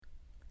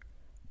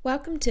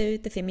Welcome to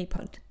the Femi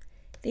Pod.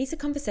 These are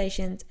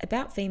conversations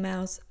about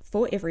females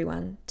for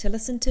everyone to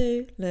listen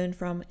to, learn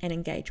from and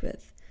engage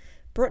with.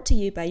 Brought to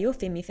you by your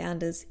Femi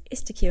founders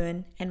Esther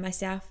Kewen and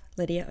myself,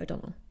 Lydia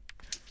O'Donnell.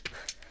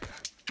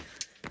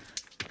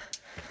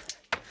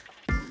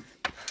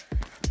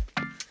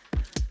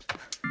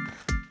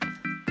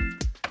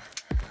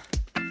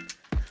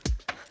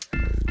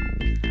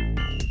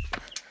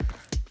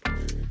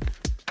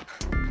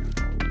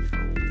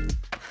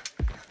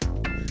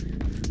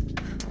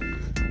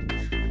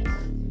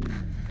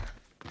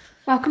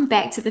 Welcome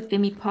back to the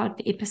Femi Pod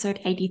for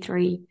episode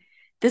 83.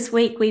 This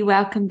week we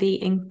welcome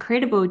the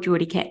incredible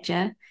Jordie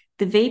Katcher,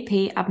 the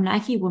VP of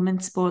Nike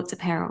Women's Sports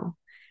Apparel.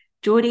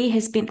 Jordie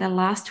has spent the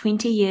last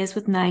 20 years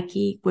with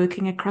Nike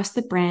working across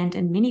the brand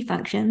in many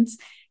functions,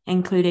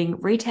 including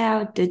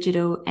retail,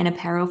 digital, and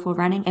apparel for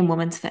running and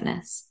women's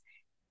fitness.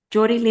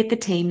 Jordie led the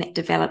team that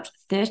developed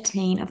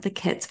 13 of the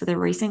kits for the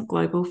recent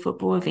global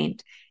football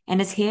event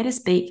and is here to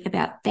speak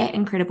about that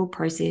incredible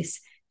process,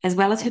 as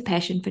well as her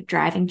passion for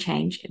driving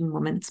change in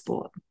women's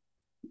sport.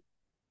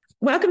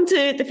 Welcome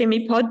to the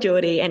Femi Pod,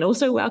 Jordie, and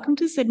also welcome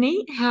to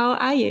Sydney. How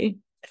are you?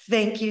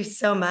 Thank you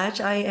so much.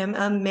 I am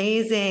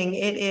amazing.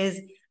 It is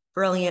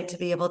brilliant to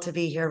be able to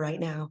be here right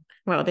now.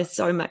 Well, there's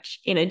so much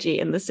energy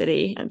in the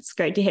city, and it's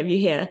great to have you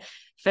here.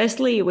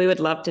 Firstly, we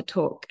would love to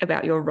talk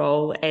about your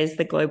role as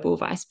the Global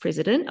Vice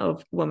President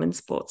of Women's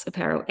Sports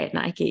Apparel at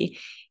Nike.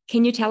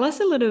 Can you tell us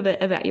a little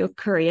bit about your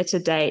career to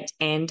date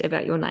and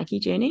about your Nike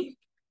journey?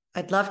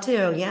 I'd love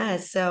to,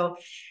 yes. So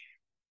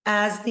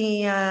as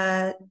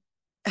the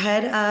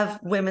head of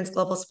Women's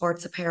Global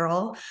Sports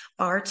Apparel,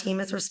 our team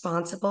is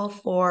responsible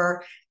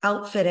for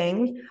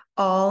outfitting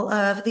all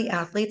of the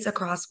athletes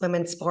across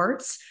women's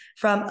sports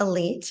from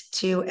elite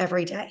to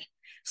everyday.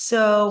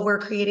 So we're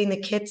creating the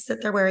kits that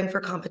they're wearing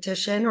for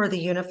competition or the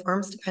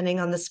uniforms,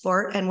 depending on the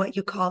sport and what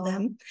you call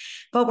them.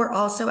 But we're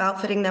also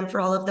outfitting them for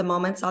all of the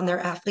moments on their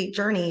athlete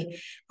journey,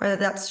 whether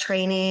that's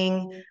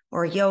training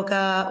or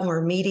yoga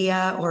or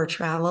media or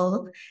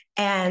travel.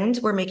 And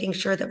we're making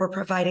sure that we're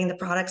providing the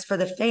products for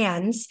the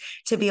fans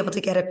to be able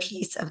to get a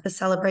piece of the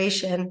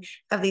celebration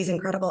of these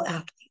incredible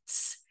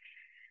athletes.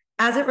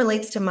 As it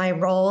relates to my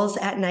roles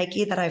at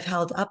Nike that I've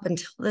held up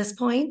until this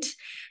point,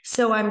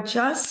 so I'm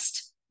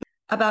just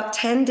about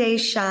 10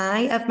 days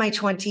shy of my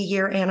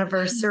 20-year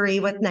anniversary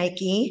with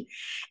Nike.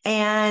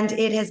 And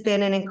it has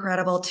been an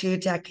incredible 2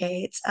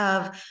 decades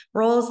of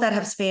roles that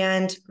have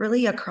spanned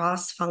really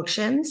across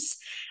functions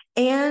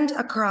and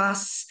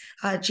across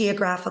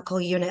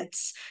geographical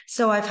units.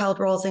 So I've held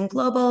roles in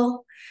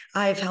global,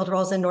 I've held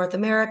roles in North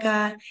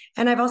America,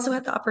 and I've also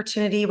had the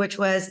opportunity, which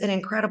was an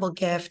incredible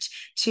gift,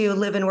 to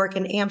live and work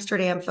in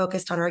Amsterdam,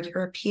 focused on our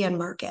European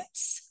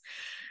markets.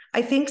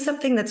 I think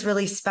something that's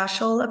really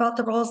special about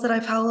the roles that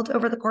I've held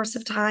over the course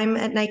of time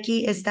at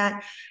Nike is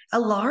that a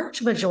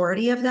large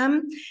majority of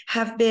them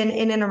have been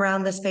in and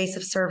around the space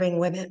of serving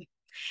women.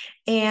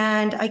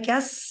 And I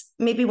guess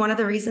maybe one of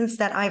the reasons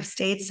that I've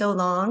stayed so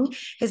long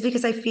is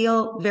because I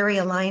feel very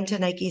aligned to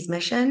Nike's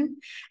mission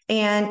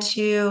and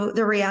to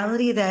the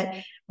reality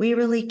that we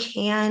really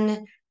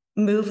can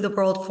move the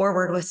world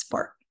forward with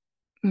sport.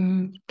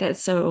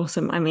 That's so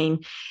awesome. I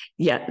mean,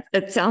 yeah,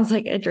 it sounds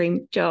like a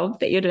dream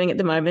job that you're doing at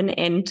the moment,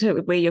 and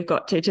to where you've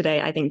got to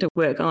today, I think to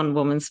work on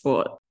women's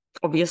sport,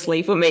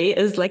 obviously for me,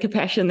 is like a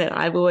passion that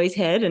I've always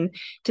had, and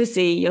to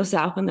see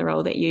yourself in the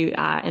role that you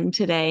are in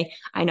today,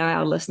 I know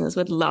our listeners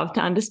would love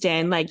to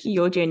understand like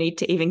your journey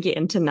to even get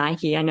into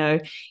Nike. I know,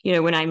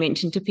 when I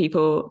mention to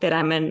people that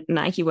I'm a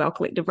Nike Well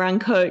Collective Run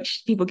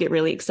coach, people get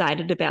really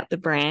excited about the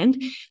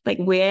brand. Like,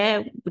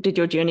 where did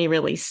your journey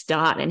really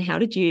start, and how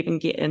did you even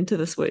get into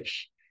the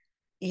switch?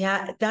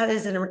 Yeah, that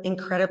is an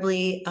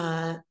incredibly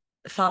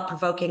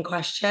thought-provoking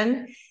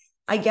question.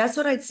 I guess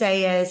what I'd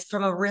say is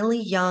from a really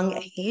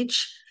young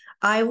age,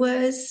 I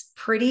was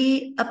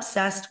pretty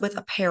obsessed with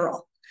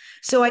apparel.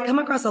 So I come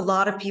across a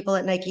lot of people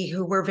at Nike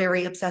who were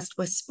very obsessed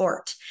with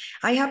sport.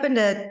 I happened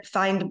to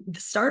find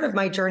the start of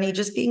my journey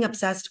just being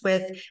obsessed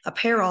with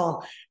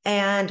apparel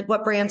and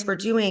what brands were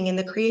doing in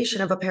the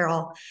creation of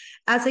apparel.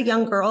 As a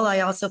young girl,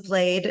 I also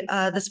played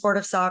the sport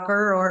of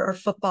soccer or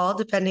football,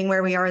 depending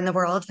where we are in the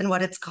world and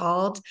what it's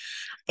called.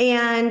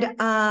 And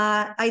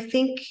I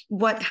think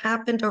what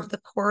happened over the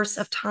course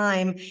of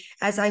time,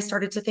 as I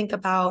started to think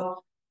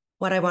about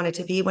what I wanted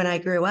to be when I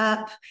grew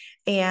up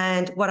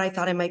and what I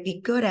thought I might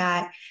be good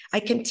at, I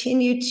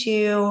continued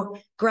to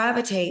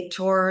gravitate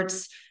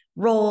towards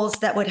roles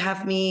that would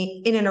have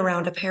me in and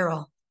around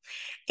apparel.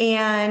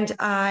 And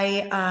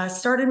I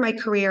started my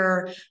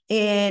career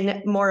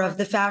in more of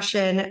the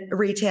fashion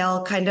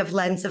retail kind of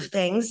lens of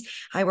things.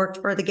 I worked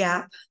for the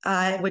Gap,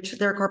 which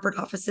their corporate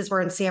offices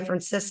were in San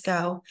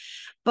Francisco.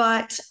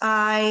 But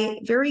I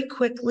very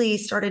quickly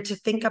started to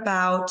think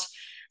about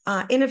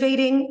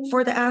innovating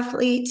for the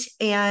athlete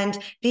and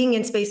being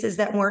in spaces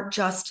that weren't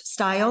just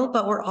style,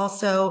 but were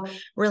also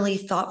really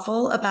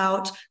thoughtful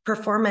about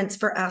performance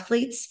for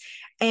athletes.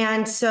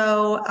 And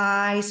so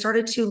I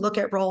started to look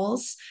at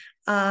roles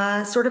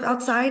sort of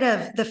outside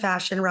of the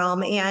fashion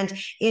realm and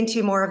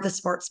into more of the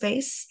sports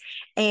space,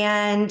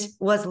 and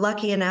was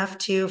lucky enough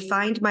to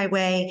find my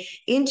way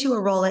into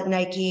a role at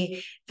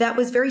Nike that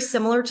was very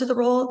similar to the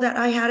role that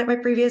I had at my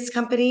previous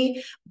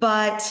company,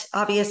 but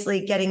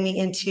obviously getting me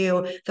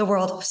into the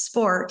world of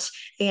sport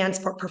and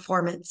sport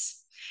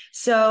performance.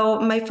 So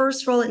my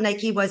first role at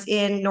Nike was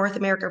in North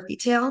America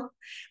retail,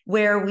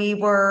 where we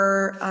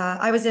were,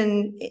 I was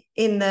in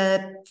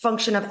the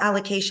function of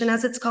allocation,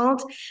 as it's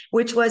called,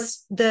 which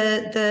was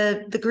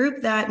the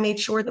group that made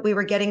sure that we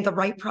were getting the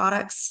right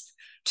products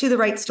to the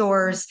right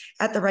stores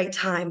at the right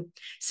time.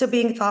 So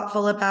being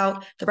thoughtful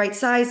about the right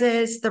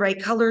sizes, the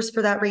right colors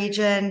for that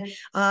region,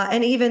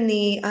 and even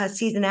the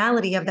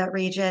seasonality of that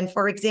region.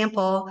 For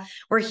example,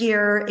 we're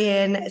here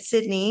in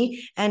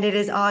Sydney and it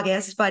is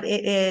August, but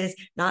it is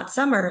not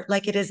summer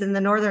like it is in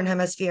the Northern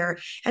Hemisphere.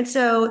 And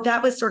so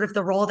that was sort of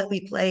the role that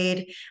we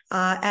played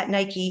at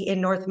Nike in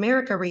North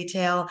America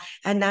retail.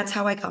 And that's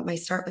how I got my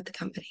start with the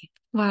company.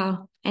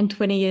 Wow. And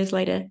 20 years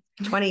later.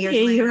 20 years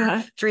Here later, you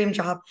are. Dream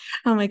job.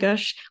 Oh my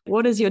gosh.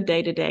 What does your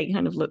day-to-day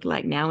kind of look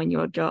like now in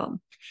your job?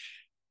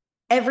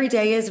 Every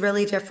day is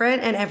really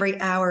different and every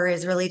hour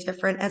is really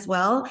different as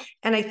well.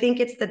 And I think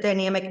it's the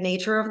dynamic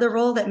nature of the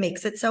role that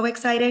makes it so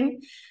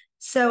exciting.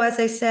 So as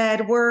I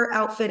said, we're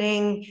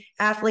outfitting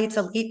athletes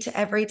elite to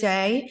every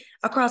day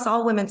across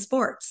all women's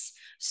sports.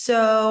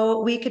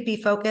 So we could be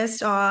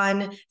focused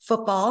on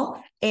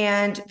football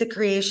and the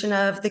creation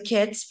of the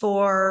kits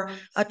for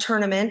a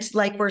tournament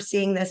like we're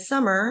seeing this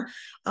summer,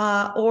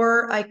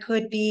 or I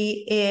could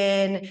be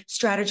in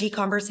strategy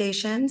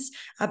conversations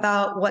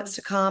about what's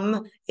to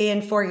come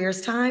in 4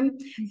 years' time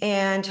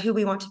and who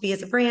we want to be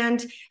as a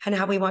brand and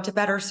how we want to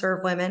better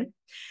serve women.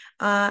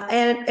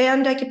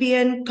 And I could be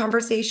in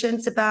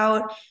conversations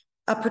about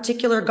a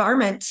particular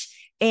garment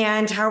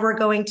and how we're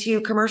going to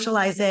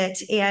commercialize it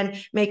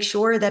and make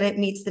sure that it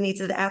meets the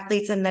needs of the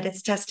athletes and that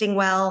it's testing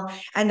well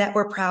and that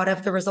we're proud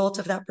of the result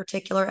of that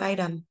particular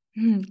item.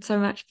 So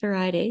much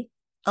variety.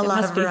 A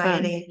lot of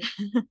variety.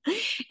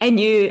 And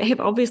you have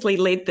obviously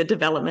led the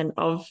development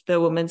of the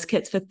women's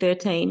kits for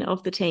 13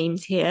 of the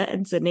teams here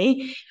in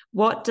Sydney.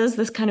 What does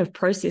this kind of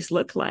process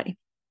look like?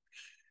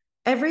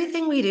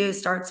 Everything we do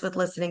starts with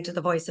listening to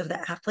the voice of the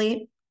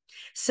athlete.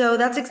 So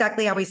that's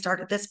exactly how we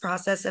started this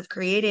process of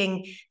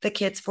creating the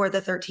kits for the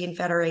 13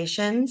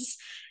 federations.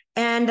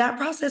 And that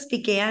process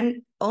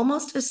began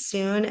almost as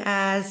soon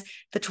as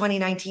the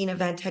 2019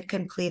 event had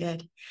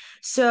completed.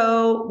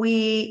 So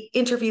we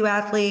interview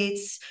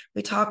athletes,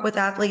 we talk with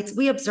athletes,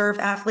 we observe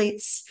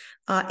athletes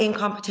in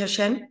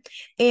competition,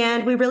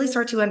 and we really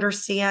start to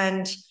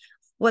understand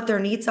what their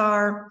needs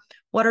are,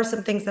 what are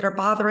some things that are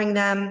bothering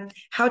them,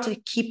 how to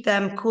keep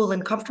them cool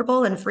and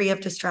comfortable and free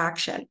of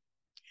distraction.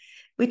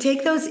 We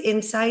take those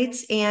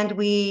insights and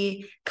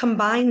we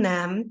combine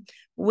them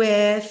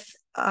with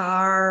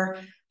our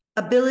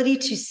ability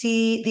to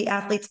see the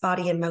athlete's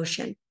body in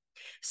motion.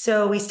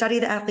 So we study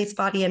the athlete's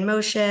body in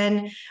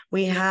motion.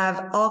 We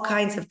have all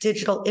kinds of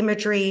digital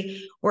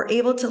imagery. We're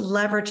able to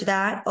leverage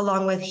that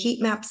along with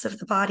heat maps of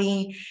the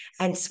body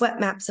and sweat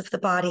maps of the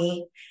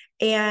body.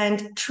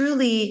 And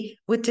truly,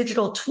 with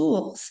digital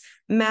tools,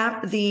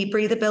 map the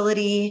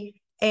breathability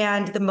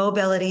and the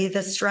mobility,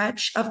 the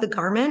stretch of the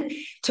garment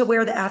to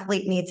where the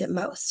athlete needs it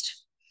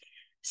most.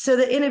 So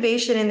the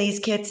innovation in these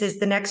kits is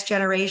the next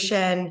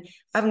generation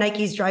of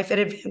Nike's Dry Fit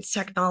Advanced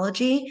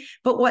technology.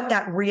 But what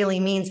that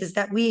really means is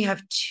that we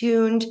have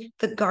tuned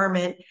the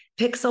garment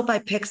pixel by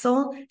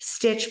pixel,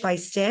 stitch by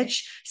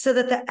stitch, so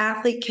that the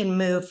athlete can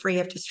move free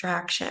of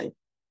distraction.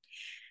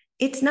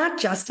 It's not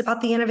just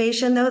about the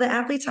innovation, though. The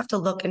athletes have to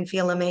look and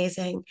feel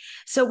amazing.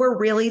 So we're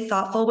really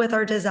thoughtful with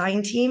our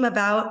design team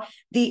about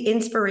the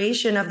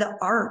inspiration of the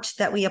art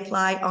that we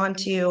apply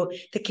onto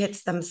the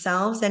kits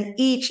themselves. And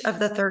each of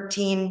the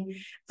 13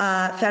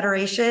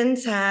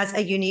 federations has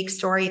a unique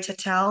story to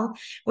tell,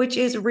 which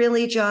is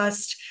really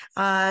just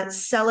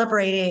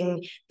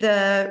celebrating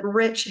the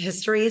rich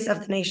histories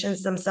of the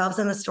nations themselves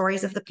and the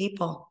stories of the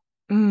people.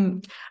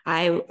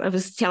 I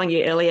was telling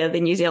you earlier,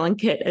 the New Zealand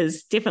kit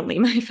is definitely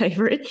my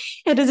favorite.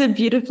 It is a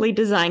beautifully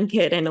designed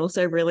kit and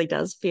also really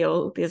does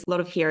feel there's a lot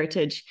of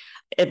heritage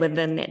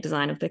within that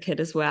design of the kit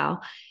as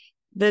well.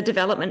 The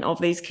development of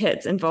these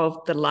kits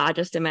involved the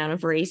largest amount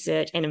of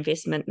research and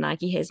investment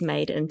Nike has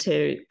made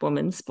into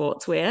women's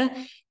sportswear.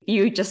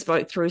 You just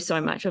spoke through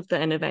so much of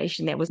the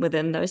innovation that was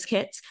within those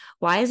kits.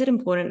 Why is it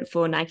important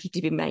for Nike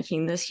to be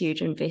making this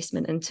huge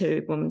investment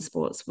into women's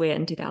sportswear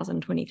in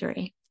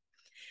 2023?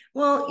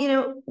 Well,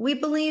 we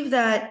believe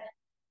that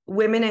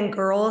women and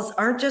girls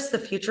aren't just the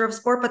future of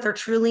sport, but they're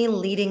truly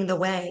leading the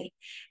way.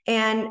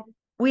 And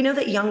we know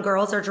that young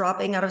girls are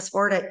dropping out of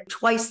sport at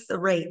twice the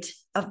rate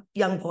of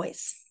young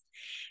boys.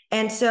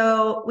 And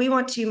so we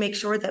want to make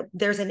sure that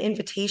there's an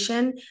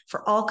invitation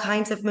for all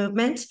kinds of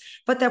movement,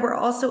 but that we're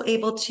also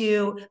able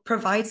to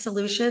provide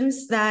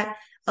solutions that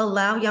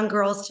allow young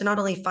girls to not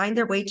only find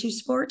their way to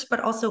sport,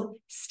 but also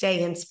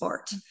stay in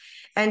sport.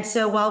 And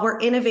so while we're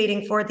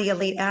innovating for the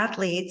elite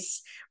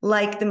athletes,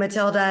 like the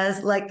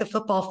Matildas, like the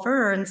football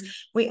ferns,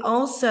 we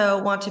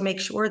also want to make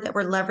sure that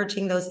we're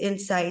leveraging those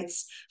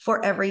insights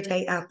for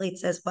everyday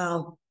athletes as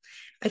well.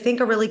 I think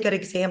a really good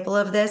example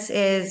of this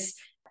is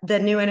the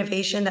new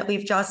innovation that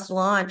we've just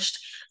launched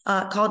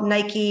called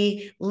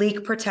Nike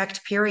Leak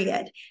Protect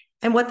Period.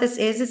 And what this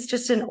is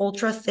just an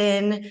ultra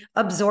thin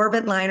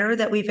absorbent liner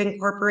that we've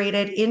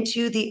incorporated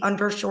into the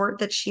undershort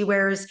that she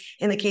wears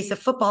in the case of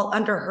football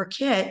under her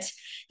kit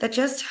that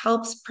just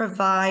helps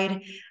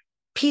provide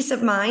peace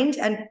of mind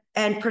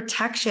and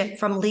protection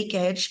from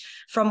leakage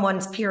from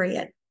one's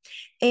period.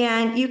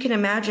 And you can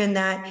imagine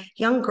that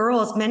young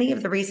girls, many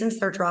of the reasons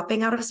they're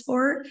dropping out of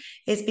sport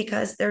is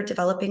because they're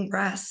developing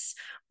breasts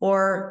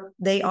or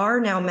they are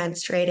now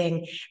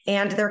menstruating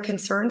and they're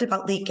concerned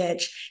about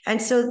leakage.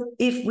 And so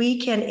if we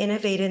can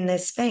innovate in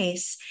this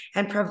space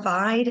and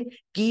provide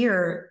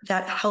gear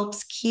that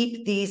helps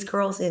keep these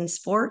girls in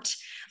sport,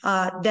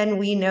 then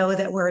we know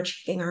that we're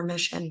achieving our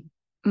mission.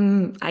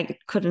 I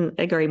couldn't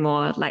agree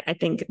more. Like, I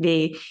think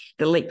the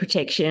leak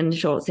protection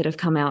shorts that have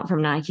come out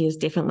from Nike is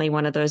definitely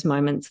one of those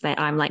moments that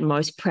I'm like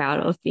most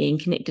proud of being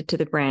connected to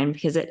the brand,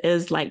 because it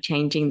is like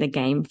changing the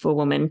game for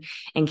women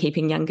and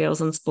keeping young girls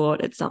in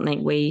sport. It's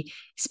something we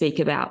speak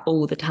about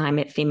all the time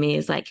at Femi.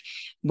 Is like,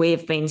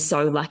 we've been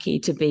so lucky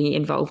to be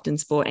involved in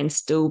sport and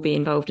still be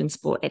involved in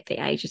sport at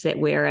the ages that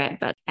we're at,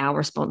 but our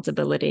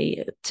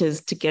responsibility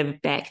is to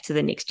give back to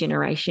the next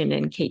generation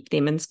and keep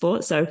them in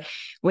sport. So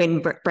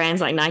when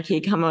brands like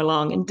Nike come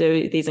along and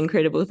do these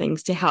incredible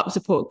things to help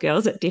support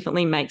girls, it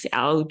definitely makes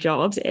our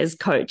jobs as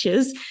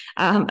coaches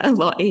a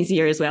lot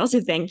easier as well.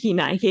 So thank you,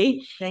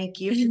 Nike. Thank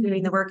you for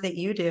doing the work that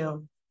you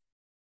do.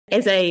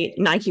 As a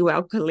Nike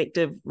Well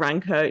Collective run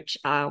coach,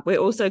 we're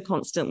also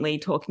constantly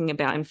talking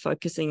about and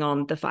focusing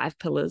on the 5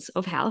 pillars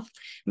of health: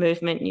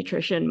 movement,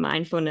 nutrition,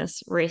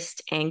 mindfulness,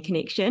 rest, and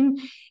connection.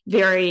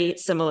 Very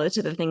similar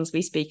to the things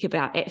we speak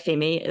about at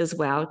Femi as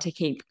well to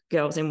keep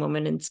girls and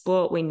women in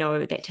sport. We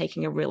know that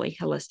taking a really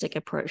holistic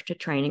approach to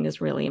training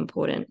is really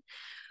important.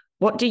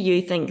 What do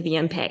you think the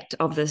impact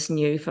of this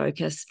new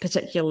focus,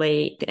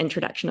 particularly the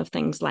introduction of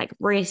things like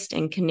rest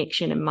and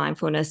connection and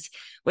mindfulness,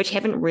 which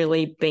haven't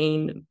really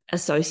been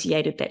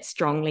associated that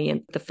strongly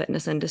in the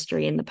fitness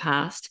industry in the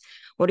past?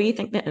 What do you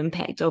think the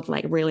impact of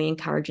like really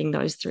encouraging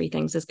those 3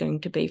 things is going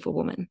to be for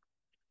women?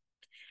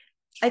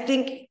 I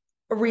think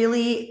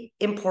really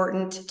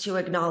important to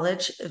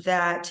acknowledge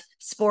that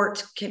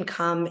sport can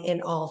come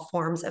in all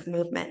forms of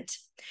movement.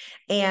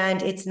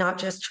 And it's not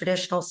just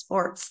traditional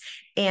sports.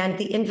 And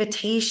the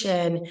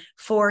invitation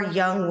for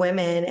young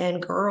women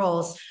and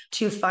girls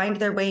to find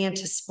their way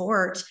into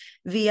sport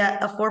via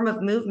a form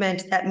of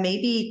movement that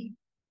maybe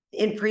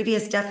in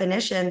previous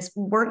definitions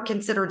weren't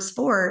considered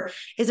sport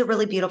is a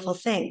really beautiful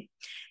thing.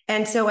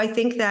 And so I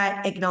think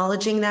that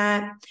acknowledging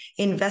that,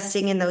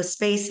 investing in those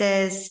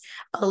spaces,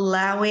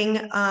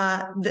 allowing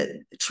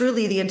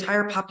truly the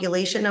entire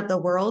population of the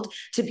world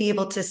to be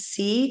able to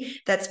see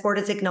that sport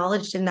is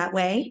acknowledged in that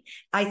way,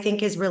 I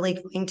think is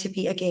really going to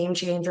be a game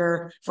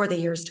changer for the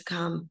years to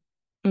come.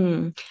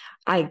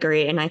 I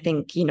agree. And I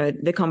think,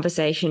 the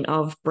conversation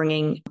of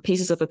bringing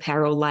pieces of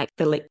apparel like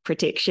the leak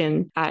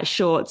protection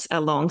shorts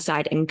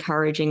alongside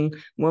encouraging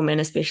women,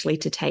 especially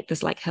to take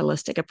this like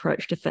holistic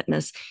approach to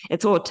fitness,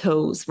 it's all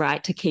tools,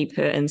 right, to keep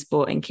her in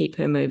sport and keep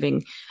her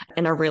moving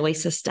in a really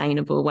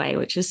sustainable way,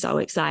 which is so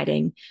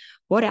exciting.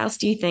 What else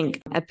do you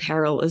think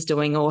apparel is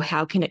doing, or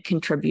how can it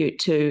contribute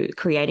to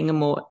creating a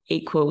more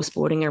equal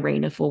sporting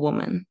arena for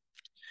women?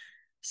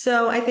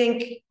 So I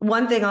think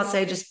one thing I'll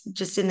say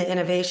just in the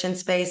innovation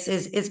space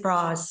is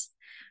bras.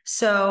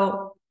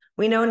 So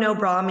we know no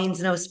bra means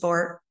no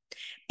sport.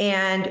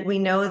 And we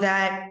know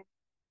that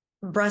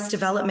breast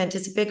development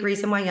is a big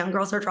reason why young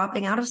girls are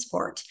dropping out of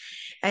sport.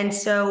 And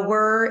so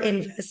we're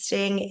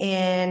investing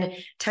in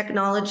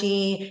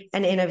technology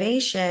and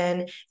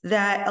innovation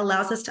that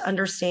allows us to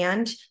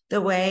understand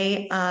the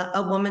way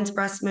a woman's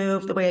breasts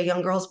move, the way a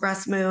young girl's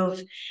breasts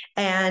move,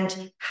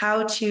 and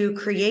how to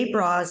create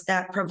bras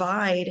that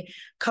provide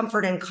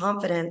comfort and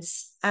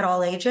confidence at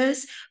all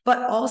ages,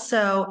 but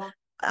also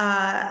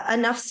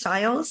enough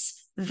styles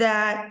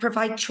that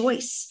provide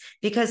choice,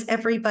 because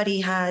everybody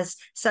has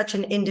such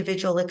an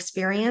individual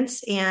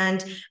experience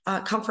and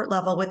comfort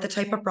level with the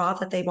type of bra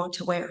that they want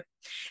to wear.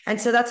 And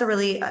so that's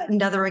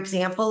another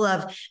example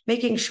of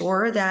making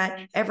sure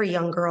that every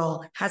young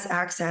girl has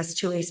access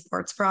to a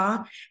sports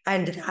bra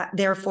and that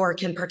therefore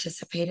can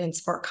participate in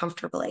sport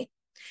comfortably.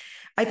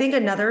 I think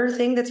another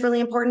thing that's really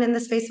important in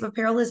the space of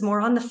apparel is more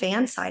on the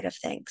fan side of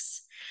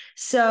things.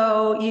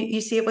 So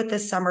you see it with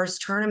this summer's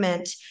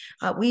tournament.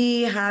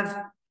 We have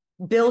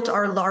built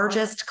our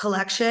largest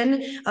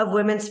collection of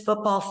women's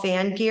football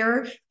fan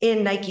gear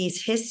in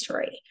Nike's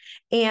history.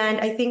 And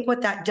I think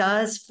what that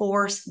does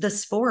for the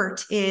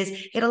sport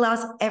is it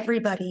allows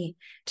everybody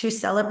to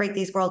celebrate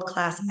these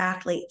world-class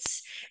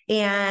athletes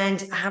and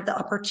have the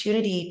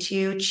opportunity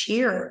to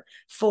cheer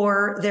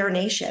for their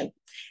nation.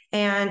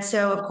 And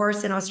so, of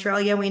course, in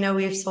Australia, we know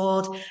we've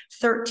sold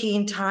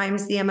 13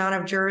 times the amount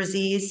of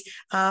jerseys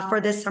for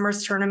this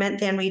summer's tournament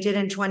than we did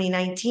in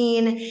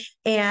 2019.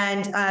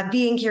 And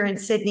being here in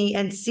Sydney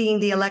and seeing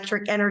the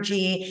electric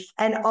energy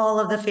and all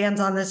of the fans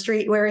on the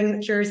street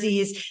wearing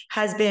jerseys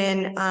has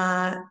been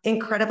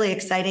incredibly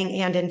exciting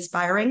and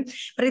inspiring.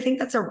 But I think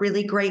that's a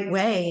really great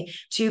way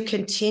to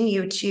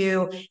continue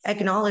to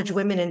acknowledge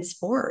women in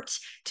sport,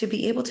 to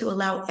be able to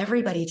allow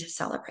everybody to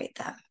celebrate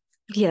them.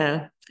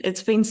 Yeah,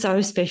 it's been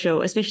so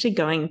special, especially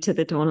going to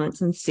the tournaments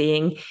and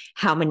seeing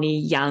how many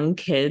young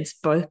kids,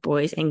 both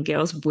boys and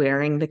girls,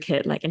 wearing the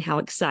kit, like, and how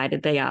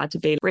excited they are to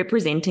be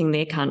representing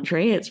their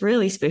country. It's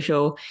really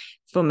special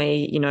for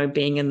me, you know,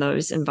 being in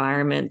those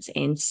environments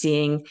and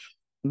seeing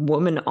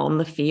women on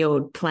the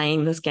field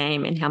playing this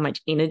game and how much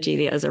energy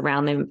there is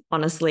around them.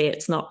 Honestly,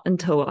 it's not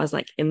until I was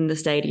like in the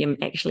stadium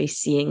actually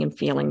seeing and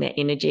feeling that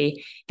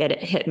energy that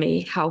it hit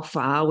me how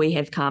far we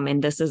have come.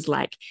 And this is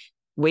like,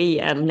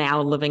 we are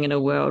now living in a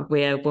world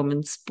where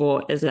women's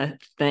sport is a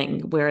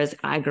thing, whereas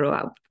I grew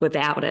up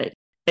without it.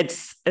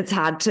 It's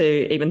hard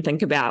to even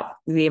think about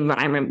the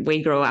environment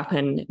we grew up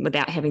in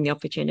without having the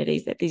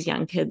opportunities that these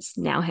young kids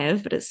now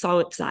have, but it's so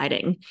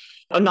exciting.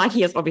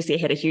 Nike has obviously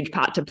had a huge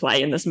part to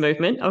play in this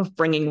movement of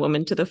bringing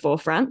women to the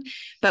forefront,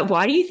 but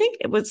why do you think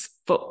it was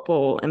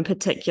football in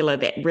particular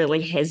that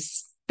really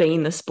has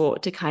been the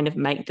sport to kind of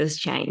make this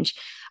change?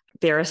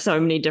 There are so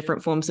many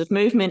different forms of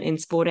movement in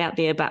sport out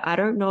there, but I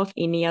don't know if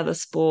any other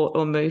sport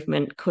or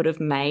movement could have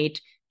made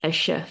a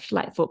shift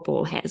like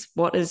football has.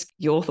 What is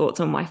your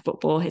thoughts on why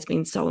football has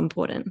been so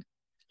important?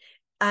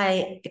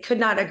 I could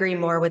not agree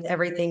more with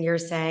everything you're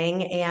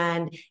saying.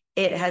 And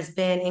it has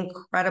been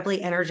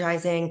incredibly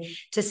energizing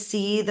to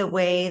see the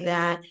way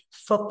that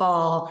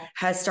football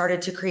has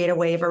started to create a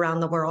wave around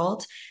the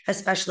world,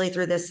 especially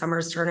through this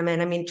summer's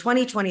tournament. I mean,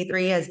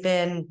 2023 has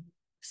been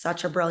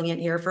such a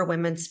brilliant year for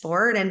women's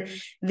sport. And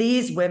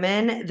these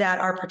women that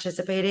are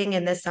participating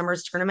in this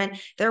summer's tournament,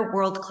 they're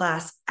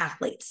world-class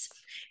athletes.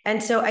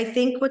 And so I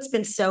think what's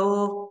been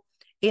so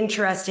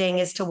interesting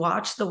is to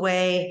watch the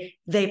way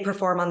they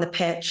perform on the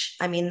pitch.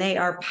 I mean, they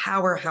are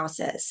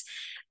powerhouses.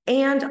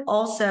 And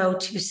also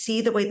to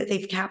see the way that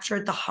they've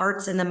captured the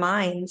hearts and the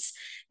minds,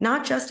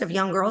 not just of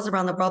young girls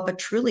around the world, but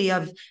truly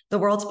of the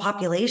world's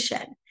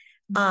population.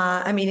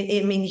 I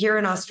mean, here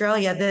in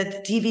Australia,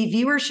 the TV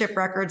viewership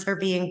records are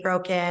being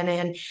broken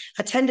and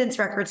attendance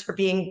records are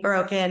being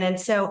broken. And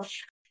so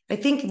I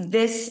think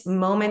this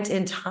moment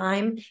in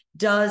time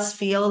does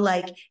feel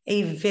like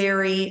a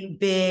very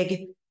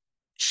big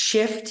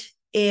shift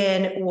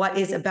in what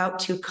is about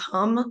to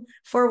come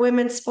for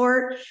women's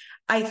sport.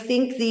 I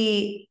think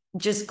the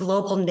just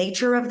global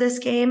nature of this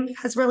game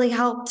has really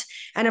helped.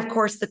 And of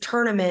course, the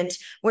tournament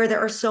where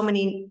there are so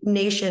many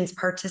nations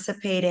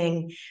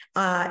participating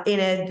in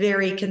a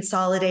very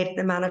consolidated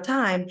amount of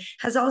time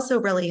has also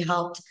really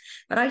helped.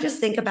 But I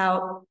just think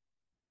about,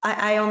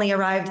 I only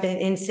arrived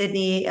in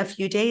Sydney a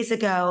few days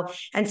ago.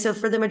 And so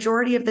for the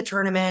majority of the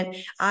tournament,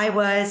 I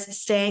was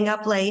staying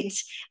up late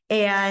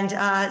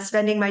and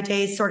spending my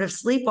days sort of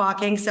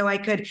sleepwalking so I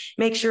could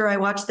make sure I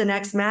watched the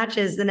next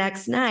matches the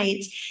next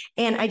night.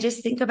 And I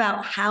just think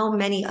about how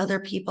many other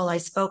people I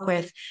spoke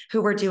with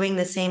who were doing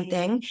the same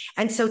thing.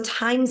 And so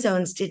time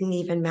zones didn't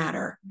even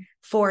matter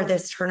for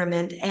this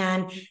tournament.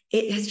 And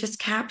it has just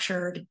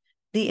captured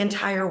the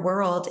entire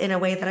world in a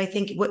way that I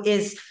think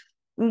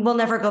will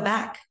never go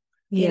back.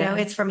 You know,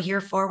 it's from here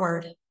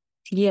forward.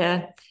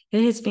 Yeah,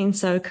 it has been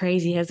so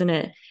crazy, hasn't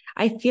it?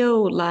 I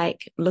feel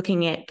like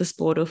looking at the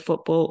sport of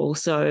football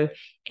also,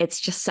 it's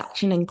just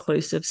such an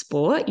inclusive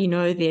sport. You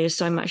know, there's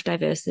so much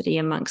diversity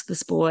amongst the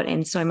sport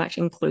and so much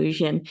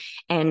inclusion.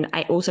 And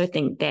I also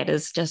think that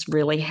has just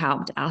really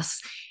helped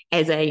us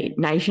as a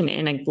nation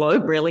and a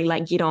globe really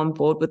like get on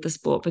board with the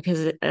sport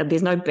because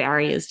there's no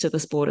barriers to the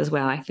sport as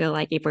well. I feel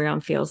like everyone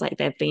feels like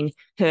they've been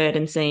heard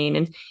and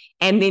seen.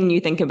 And then you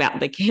think about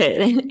the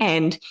kit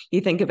and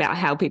you think about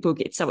how people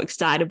get so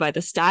excited by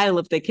the style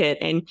of the kit.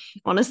 And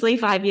honestly,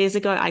 5 years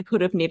ago, I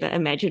could have never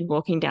imagined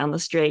walking down the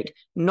street,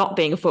 not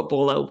being a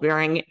footballer,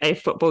 wearing a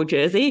football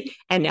jersey.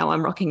 And now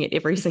I'm rocking it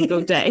every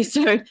single day.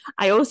 So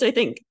I also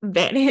think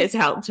that has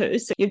helped too.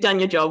 So you've done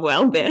your job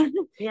well there.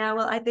 Yeah,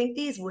 well, I think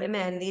these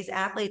women, these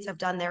athletes have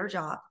done their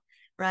job,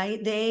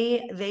 right?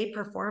 They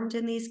performed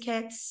in these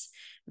kits.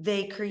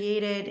 They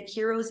created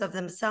heroes of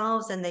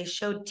themselves and they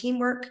showed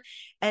teamwork.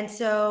 And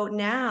so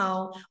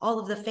now all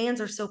of the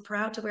fans are so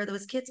proud to wear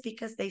those kits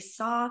because they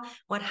saw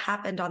what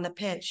happened on the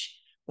pitch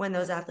when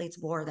those athletes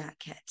wore that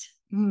kit.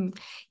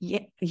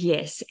 Yeah,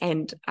 yes.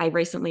 And I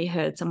recently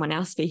heard someone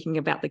else speaking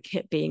about the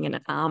kit being an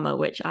armor,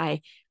 which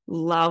I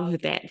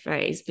love that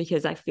phrase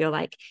because I feel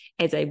like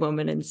as a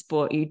woman in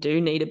sport, you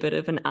do need a bit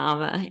of an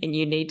armor and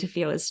you need to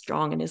feel as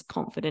strong and as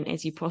confident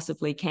as you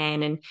possibly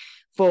can. And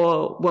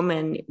for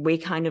women, we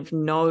kind of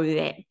know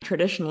that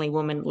traditionally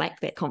women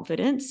lack that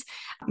confidence,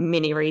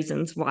 many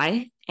reasons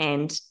why,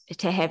 and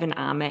to have an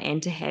armor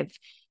and to have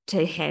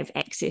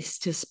access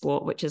to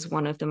sport, which is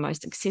one of the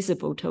most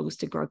accessible tools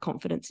to grow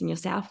confidence in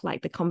yourself,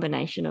 like the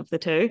combination of the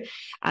two,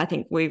 I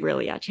think we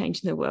really are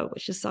changing the world,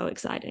 which is so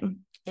exciting.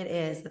 It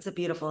is. That's a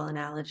beautiful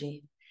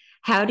analogy.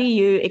 How do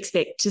you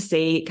expect to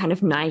see kind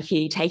of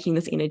Nike taking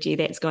this energy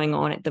that's going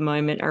on at the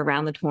moment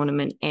around the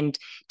tournament and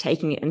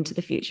taking it into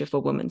the future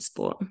for women's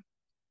sport?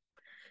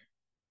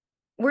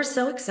 We're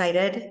so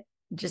excited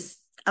just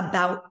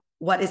about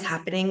what is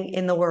happening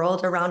in the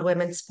world around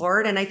women's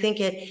sport. And I think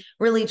it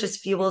really just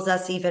fuels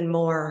us even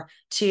more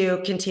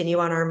to continue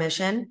on our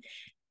mission.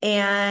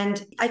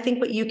 And I think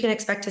what you can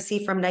expect to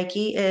see from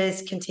Nike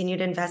is continued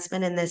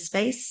investment in this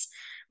space,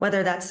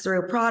 whether that's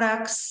through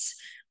products,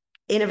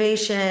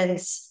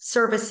 innovations,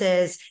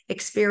 services,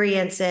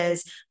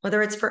 experiences,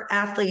 whether it's for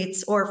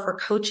athletes or for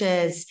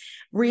coaches,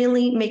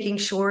 really making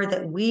sure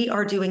that we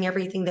are doing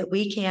everything that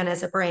we can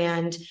as a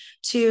brand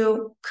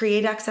to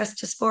create access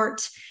to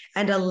sport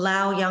and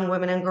allow young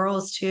women and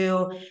girls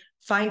to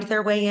find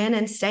their way in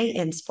and stay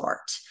in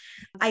sport.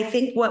 I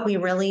think what we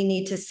really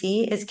need to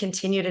see is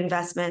continued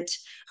investment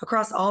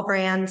across all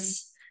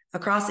brands,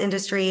 across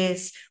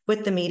industries,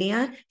 with the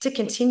media to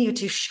continue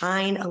to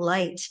shine a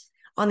light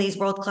on these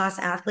world-class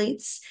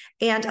athletes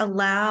and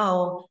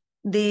allow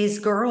these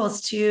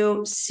girls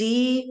to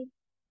see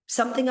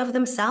something of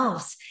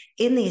themselves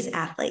in these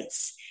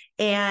athletes.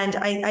 And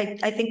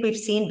I think we've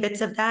seen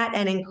bits of that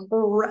and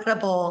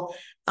incredible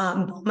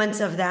moments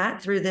of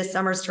that through this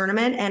summer's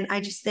tournament. And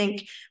I just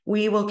think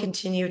we will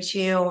continue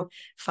to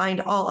find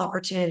all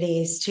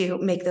opportunities to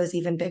make those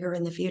even bigger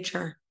in the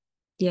future.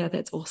 Yeah,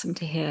 that's awesome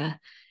to hear.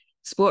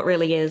 Sport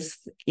really is,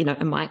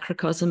 a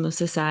microcosm of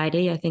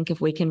society. I think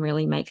if we can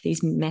really make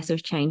these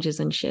massive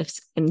changes and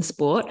shifts in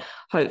sport,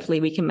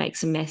 hopefully we can make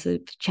some massive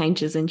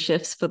changes and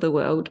shifts for the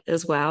world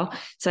as well.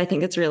 So I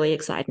think it's really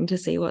exciting to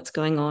see what's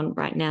going on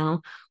right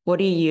now. What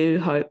do you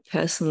hope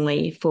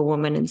personally for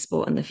women in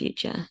sport in the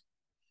future?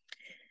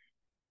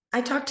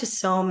 I talk to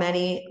so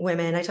many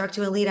women. I talk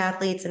to elite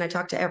athletes and I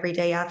talk to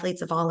everyday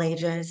athletes of all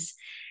ages.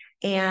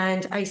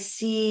 And I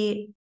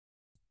see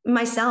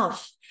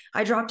myself.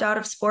 I dropped out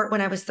of sport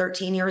when I was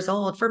 13 years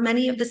old for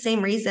many of the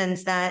same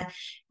reasons that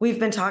we've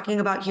been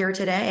talking about here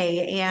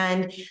today.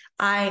 And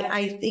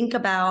I think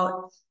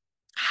about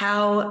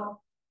how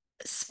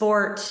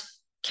sport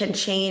can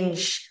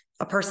change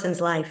a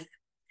person's life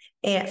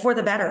and for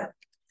the better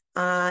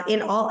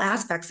in all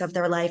aspects of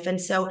their life. And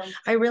so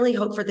I really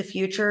hope for the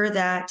future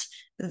that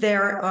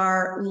there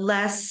are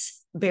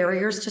less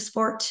barriers to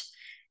sport,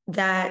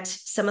 that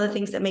some of the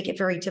things that make it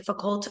very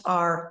difficult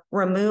are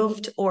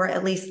removed or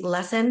at least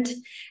lessened,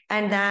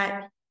 and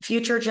that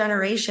future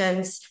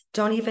generations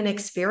don't even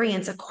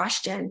experience a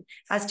question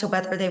as to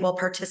whether they will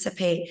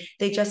participate.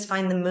 They just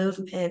find the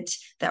movement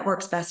that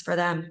works best for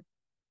them.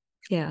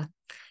 Yeah,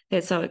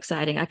 that's so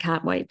exciting. I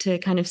can't wait to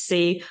kind of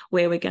see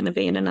where we're going to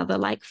be in another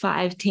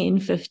 5, 10,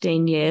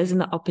 15 years and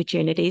the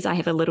opportunities. I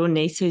have a little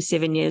niece who's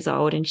 7 years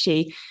old and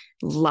she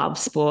loves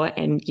sport,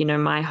 and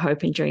my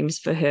hope and dreams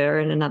for her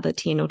in another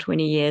 10 or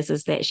 20 years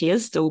is that she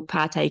is still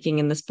partaking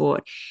in the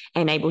sport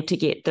and able to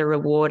get the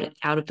reward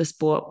out of the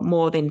sport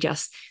more than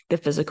just the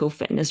physical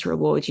fitness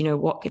rewards,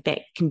 what that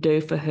can do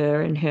for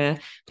her and her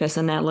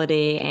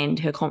personality and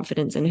her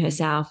confidence in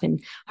herself, and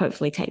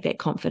hopefully take that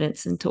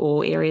confidence into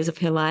all areas of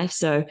her life.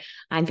 So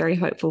I'm very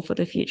hopeful for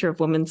the future of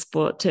women's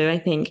sport too. I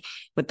think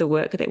with the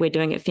work that we're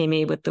doing at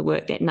Femi, with the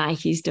work that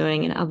Nike's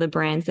doing and other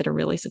brands that are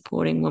really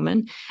supporting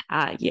women,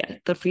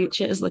 the future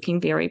is looking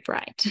very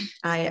bright.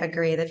 I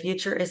agree. The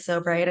future is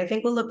so bright. I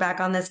think we'll look back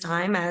on this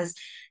time as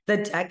the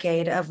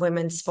decade of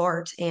women's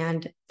sport,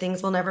 and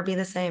things will never be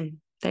the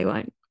same. They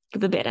won't. For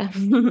the better.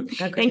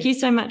 Thank you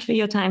so much for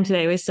your time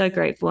today. We're so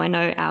grateful. I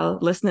know our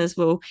listeners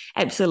will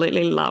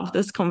absolutely love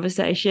this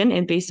conversation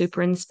and be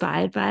super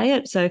inspired by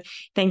it. So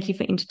thank you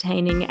for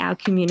entertaining our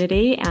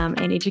community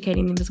and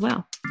educating them as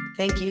well.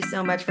 Thank you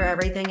so much for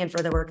everything and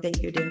for the work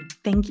that you do.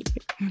 Thank you.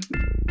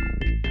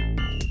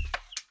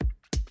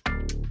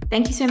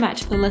 Thank you so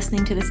much for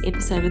listening to this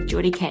episode with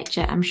Jordie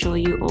Katcher. I'm sure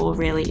you all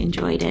really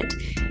enjoyed it.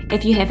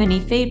 If you have any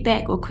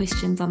feedback or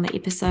questions on the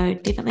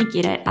episode, definitely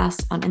get at us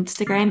on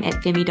Instagram at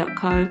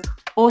femi.co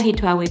or head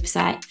to our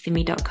website,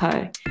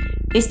 femi.co.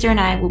 Esther and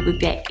I will be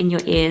back in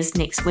your ears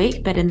next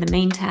week, but in the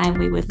meantime,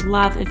 we would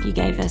love if you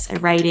gave us a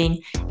rating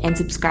and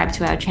subscribe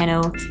to our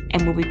channel,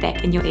 and we'll be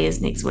back in your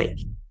ears next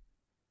week.